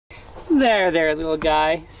There, little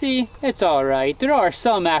guy. See, it's alright. There are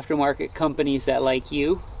some aftermarket companies that like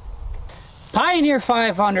you. Pioneer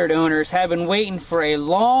 500 owners have been waiting for a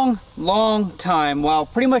long time, well,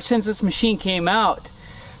 pretty much since this machine came out,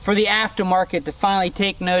 for the aftermarket to finally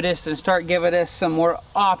take notice and start giving us some more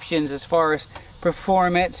options as far as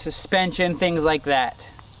performance, suspension, things like that.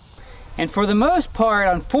 And for the most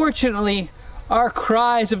part, unfortunately, our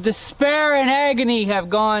cries of despair and agony have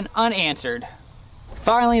gone unanswered.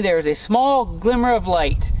 Finally, there is a small glimmer of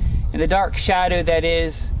light in the dark shadow that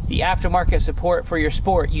is the aftermarket support for your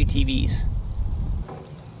sport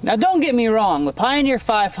UTVs. Now don't get me wrong, the Pioneer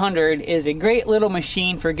 500 is a great little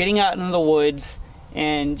machine for getting out into the woods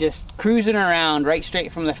and just cruising around right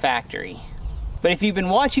straight from the factory. But if you've been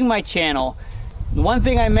watching my channel, the one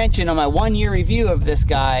thing I mentioned on my 1-year review of this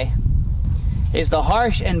guy is the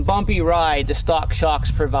harsh and bumpy ride the stock shocks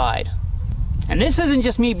provide. And this isn't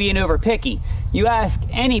just me being over picky. You ask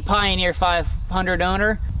any Pioneer 500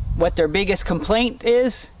 owner what their biggest complaint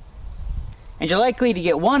is, and you're likely to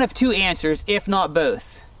get one of two answers, if not both.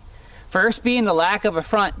 First being the lack of a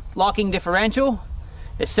front locking differential,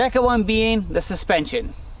 the second one being the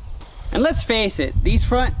suspension. And let's face it, these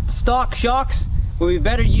front stock shocks will be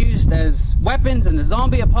better used as weapons in the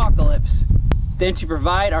zombie apocalypse than to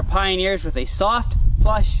provide our pioneers with a soft,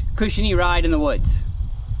 plush, cushiony ride in the woods.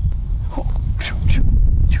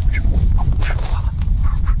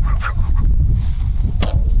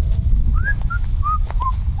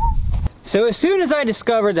 So as soon as I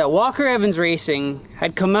discovered that Walker Evans Racing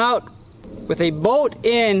had come out with a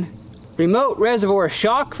bolt-in remote reservoir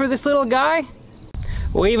shock for this little guy,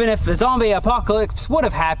 well, even if the zombie apocalypse would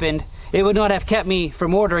have happened, it would not have kept me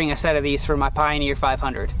from ordering a set of these for my Pioneer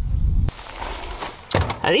 500.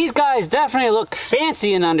 Now these guys definitely look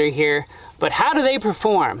fancy in under here, but how do they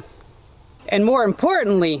perform? And more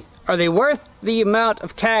importantly, are they worth the amount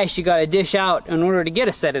of cash you gotta dish out in order to get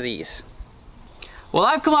a set of these? Well,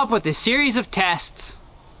 I've come up with a series of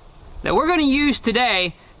tests that we're gonna use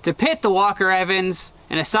today to pit the Walker Evans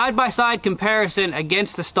in a side-by-side comparison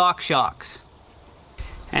against the stock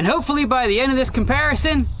shocks. And hopefully by the end of this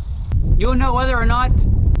comparison, you'll know whether or not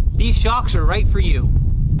these shocks are right for you.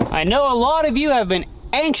 I know a lot of you have been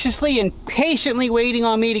anxiously and patiently waiting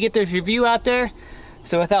on me to get this review out there.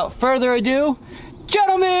 So without further ado,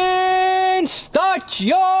 gentlemen, start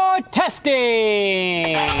your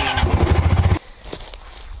testing!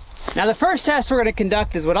 Now the first test we're going to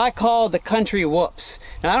conduct is what I call the country whoops.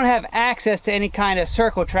 Now I don't have access to any kind of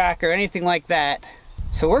circle track or anything like that.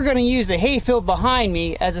 So we're going to use the hayfield behind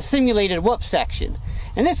me as a simulated whoop section.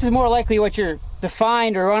 And this is more likely what you're to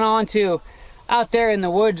find or run onto out there in the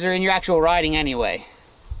woods or in your actual riding anyway.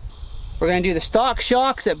 We're going to do the stock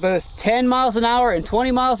shocks at both 10 miles an hour and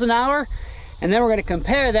 20 miles an hour. And then we're going to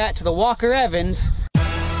compare that to the Walker Evans.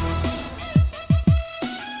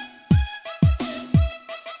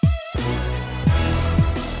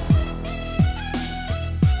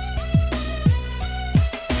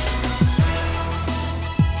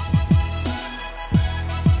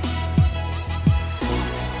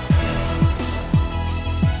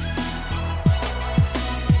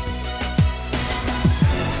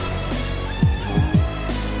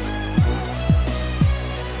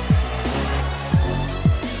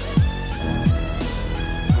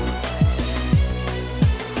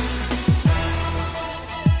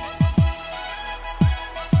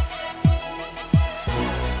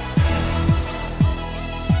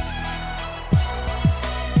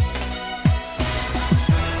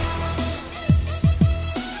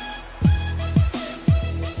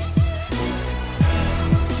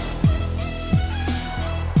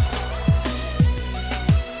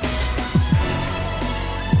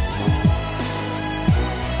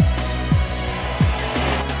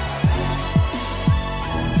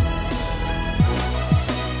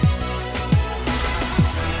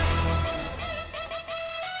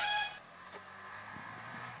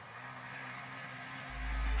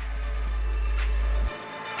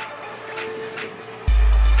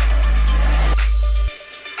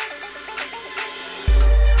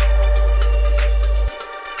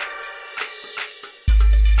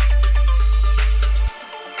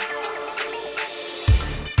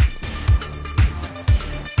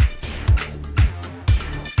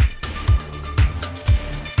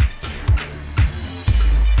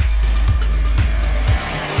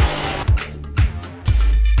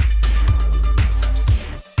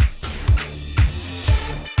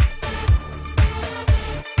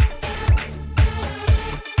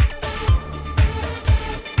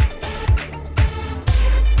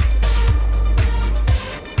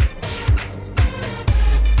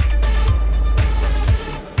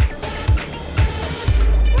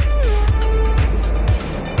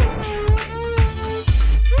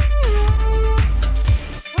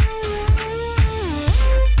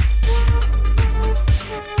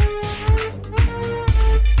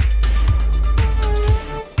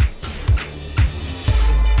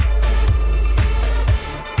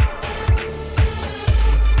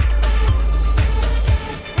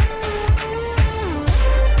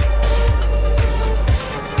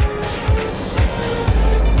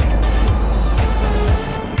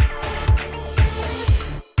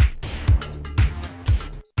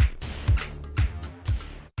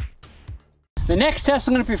 The next test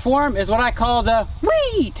I'm going to perform is what I call the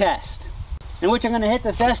whee test, in which I'm going to hit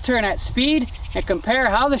this S-turn at speed and compare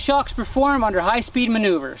how the shocks perform under high-speed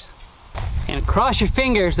maneuvers. And cross your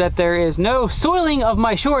fingers that there is no soiling of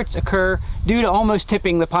my shorts occur due to almost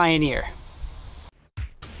tipping the Pioneer.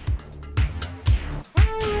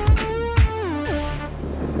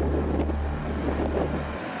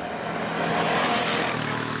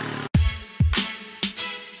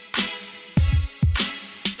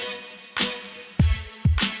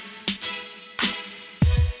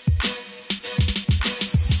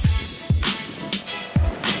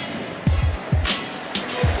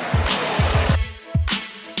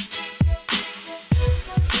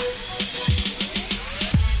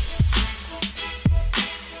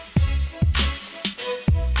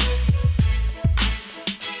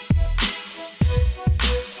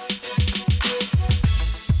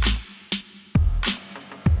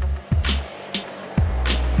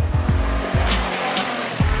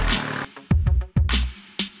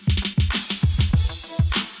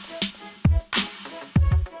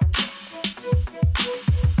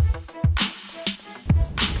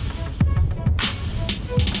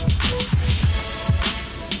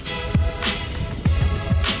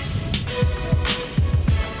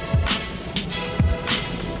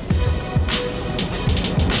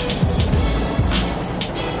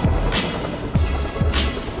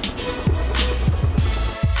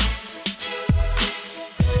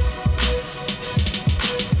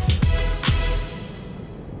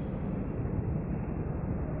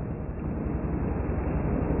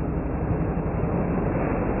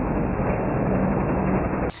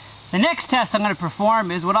 The next test I'm going to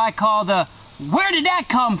perform is what I call the "where did that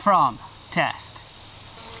come from" test.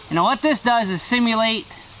 And what this does is simulate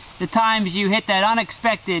the times you hit that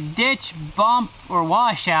unexpected ditch, bump, or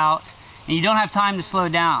washout and you don't have time to slow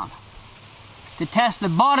down, to test the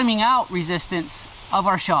bottoming out resistance of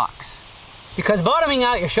our shocks. Because bottoming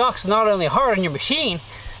out your shocks is not only hard on your machine,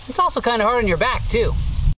 it's also kind of hard on your back too.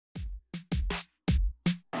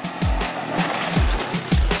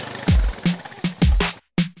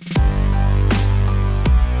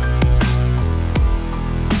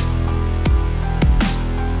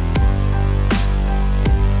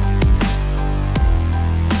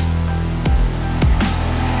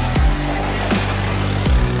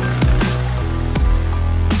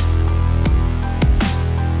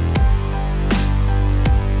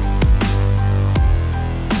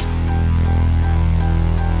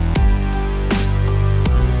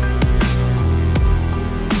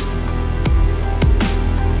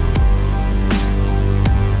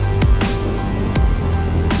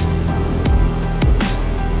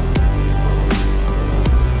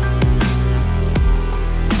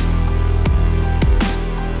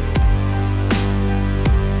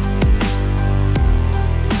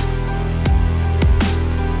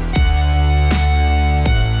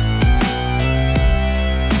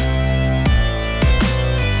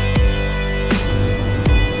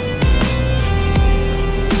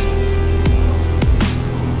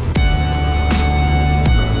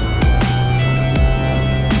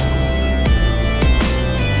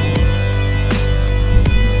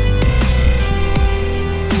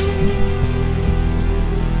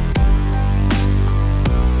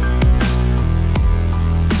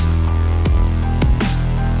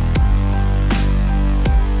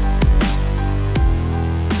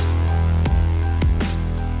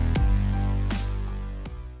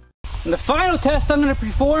 And the final test I'm going to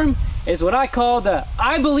perform is what I call the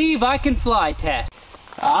 "I believe I can fly" test.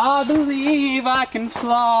 I believe I can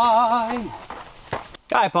fly.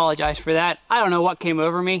 I apologize for that. I don't know what came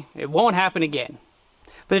over me. It won't happen again.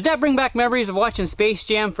 But did that bring back memories of watching Space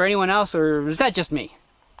Jam for anyone else, or is that just me?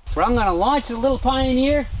 Where I'm going to launch the little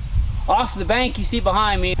Pioneer off the bank you see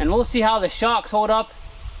behind me, and we'll see how the shocks hold up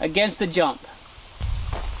against the jump.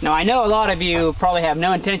 Now I know a lot of you probably have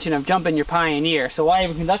no intention of jumping your Pioneer, so why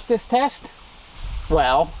even conduct this test?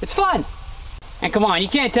 Well, it's fun. And come on, you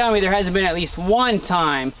can't tell me there hasn't been at least one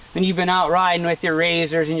time when you've been out riding with your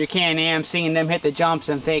Razors and your Can-Am, seeing them hit the jumps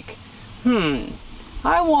and think,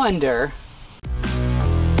 I wonder.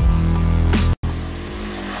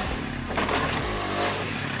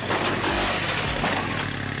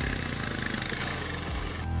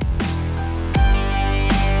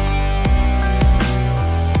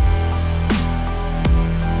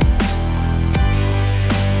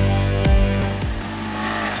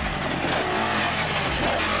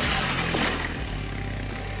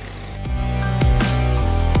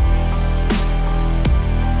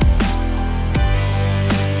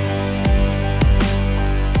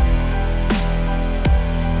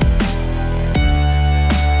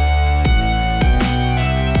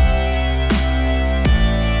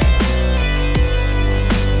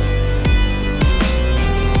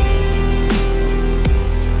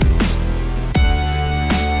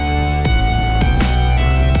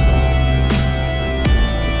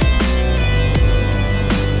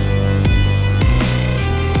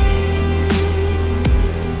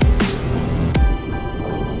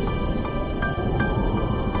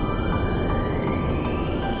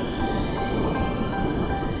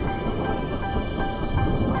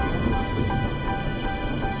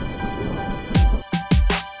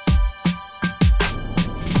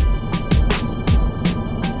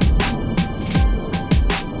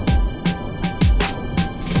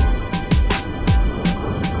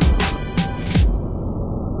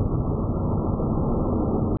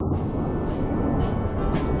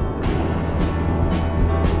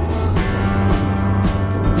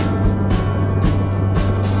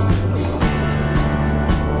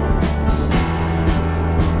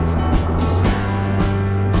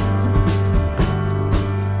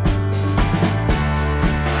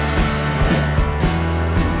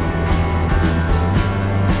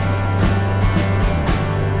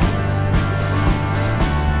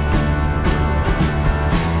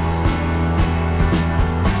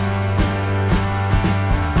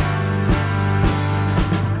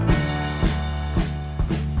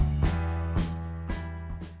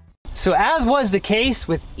 So as was the case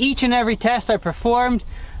with each and every test I performed,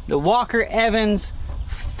 the Walker Evans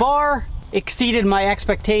far exceeded my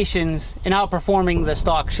expectations in outperforming the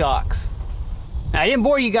stock shocks. Now, I didn't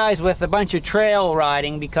bore you guys with a bunch of trail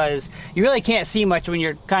riding because you really can't see much when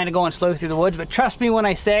you're kind of going slow through the woods, but trust me when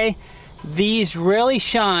I say these really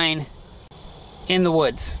shine in the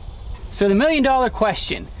woods. So the million-dollar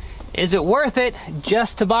question, is it worth it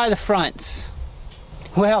just to buy the fronts?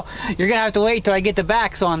 Well, you're gonna have to wait till I get the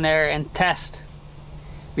backs on there and test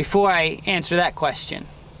before I answer that question.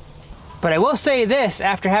 But I will say this,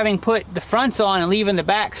 after having put the fronts on and leaving the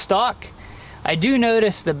back stock, I do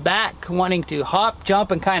notice the back wanting to hop,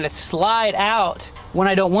 jump, and kind of slide out when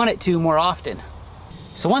I don't want it to more often.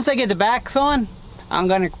 So once I get the backs on, I'm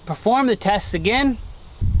gonna perform the tests again,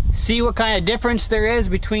 see what kind of difference there is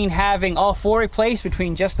between having all four replaced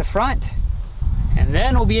between just the front, and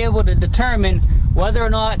then we'll be able to determine whether or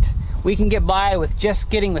not we can get by with just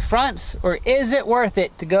getting the fronts, or is it worth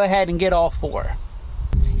it to go ahead and get all four.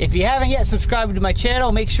 If you haven't yet subscribed to my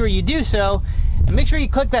channel, make sure you do so, and make sure you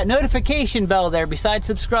click that notification bell there beside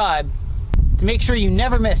subscribe to make sure you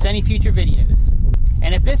never miss any future videos.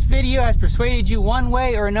 And if this video has persuaded you one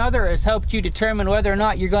way or another, or has helped you determine whether or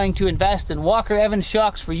not you're going to invest in Walker Evans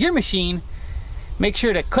shocks for your machine, make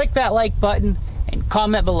sure to click that like button and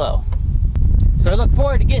comment below. So I look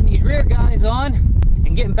forward to getting these rear guys on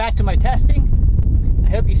and getting back to my testing. I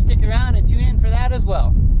hope you stick around and tune in for that as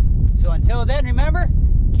well. So until then, remember,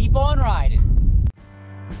 keep on riding.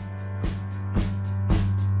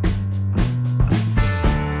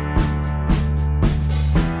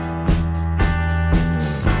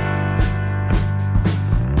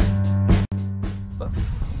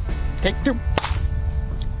 Take two.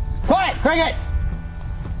 Quiet! Cricket!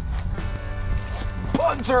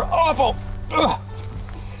 Bugs are awful! Ugh.